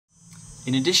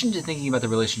In addition to thinking about the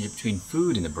relationship between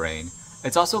food and the brain,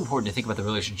 it's also important to think about the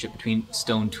relationship between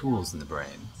stone tools and the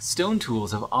brain. Stone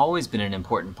tools have always been an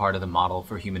important part of the model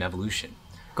for human evolution,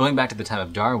 going back to the time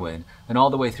of Darwin and all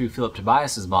the way through Philip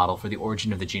Tobias's model for the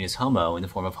origin of the genus Homo in the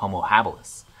form of Homo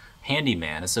habilis,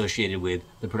 handyman associated with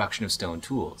the production of stone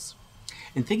tools.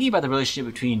 In thinking about the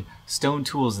relationship between stone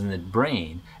tools and the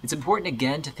brain, it's important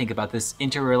again to think about this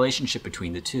interrelationship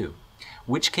between the two.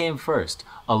 Which came first,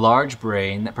 a large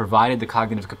brain that provided the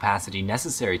cognitive capacity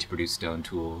necessary to produce stone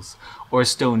tools, or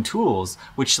stone tools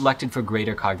which selected for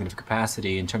greater cognitive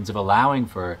capacity in terms of allowing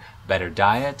for better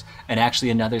diet and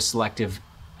actually another selective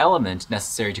element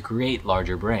necessary to create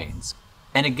larger brains?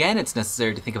 And again, it's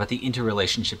necessary to think about the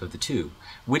interrelationship of the two.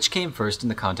 Which came first in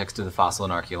the context of the fossil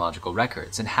and archaeological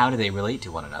records, and how do they relate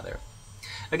to one another?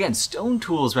 Again, stone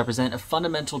tools represent a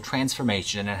fundamental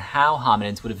transformation in how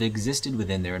hominins would have existed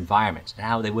within their environment, and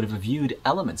how they would have viewed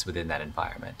elements within that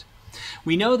environment.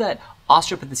 We know that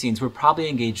Australopithecines were probably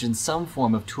engaged in some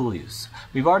form of tool use.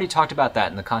 We've already talked about that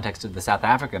in the context of the South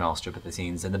African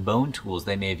Australopithecines and the bone tools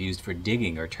they may have used for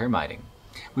digging or termiting.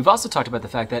 We've also talked about the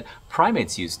fact that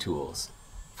primates use tools.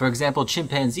 For example,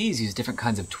 chimpanzees use different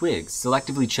kinds of twigs,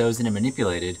 selectively chosen and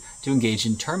manipulated to engage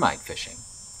in termite fishing.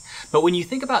 But when you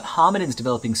think about hominins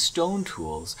developing stone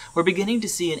tools, we're beginning to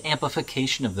see an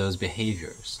amplification of those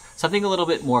behaviors, something a little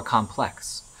bit more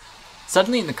complex.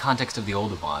 Suddenly, in the context of the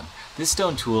Oldowan, this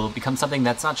stone tool becomes something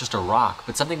that's not just a rock,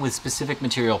 but something with specific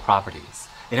material properties.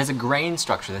 It has a grain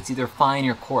structure that's either fine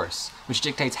or coarse, which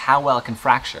dictates how well it can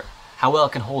fracture, how well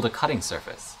it can hold a cutting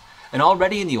surface. And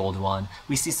already in the Oldowan,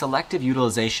 we see selective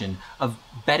utilization of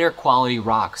better quality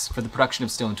rocks for the production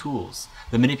of stone tools,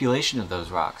 the manipulation of those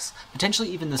rocks, potentially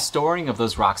even the storing of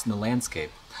those rocks in the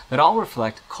landscape, that all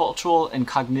reflect cultural and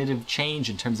cognitive change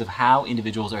in terms of how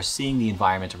individuals are seeing the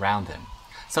environment around them.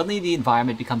 Suddenly the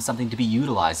environment becomes something to be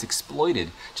utilized,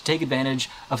 exploited, to take advantage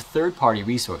of third-party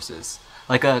resources,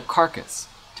 like a carcass,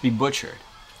 to be butchered.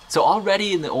 So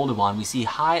already in the Oldowan, we see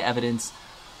high evidence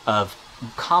of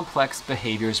complex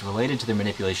behaviors related to the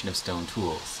manipulation of stone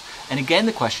tools. And again,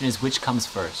 the question is, which comes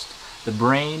first, the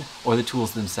brain or the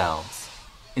tools themselves?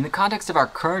 In the context of our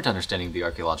current understanding of the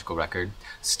archaeological record,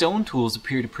 stone tools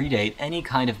appear to predate any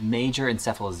kind of major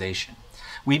encephalization.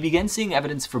 We begin seeing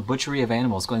evidence for butchery of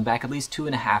animals going back at least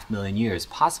 2.5 million years,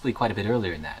 possibly quite a bit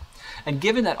earlier than that. And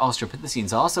given that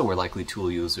Australopithecines also were likely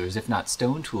tool users, if not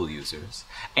stone tool users,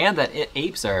 and that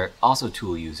apes are also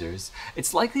tool users,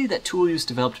 it's likely that tool use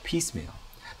developed piecemeal,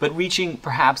 but reaching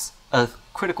perhaps a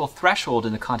critical threshold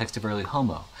in the context of early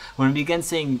Homo, when we begin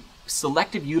seeing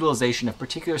selective utilization of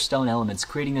particular stone elements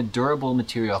creating a durable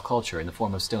material culture in the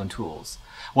form of stone tools,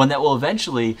 one that will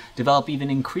eventually develop even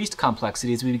increased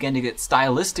complexity as we begin to get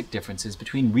stylistic differences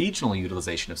between regional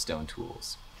utilization of stone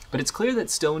tools. But it's clear that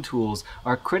stone tools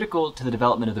are critical to the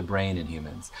development of the brain in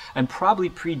humans, and probably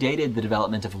predated the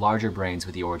development of larger brains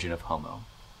with the origin of Homo.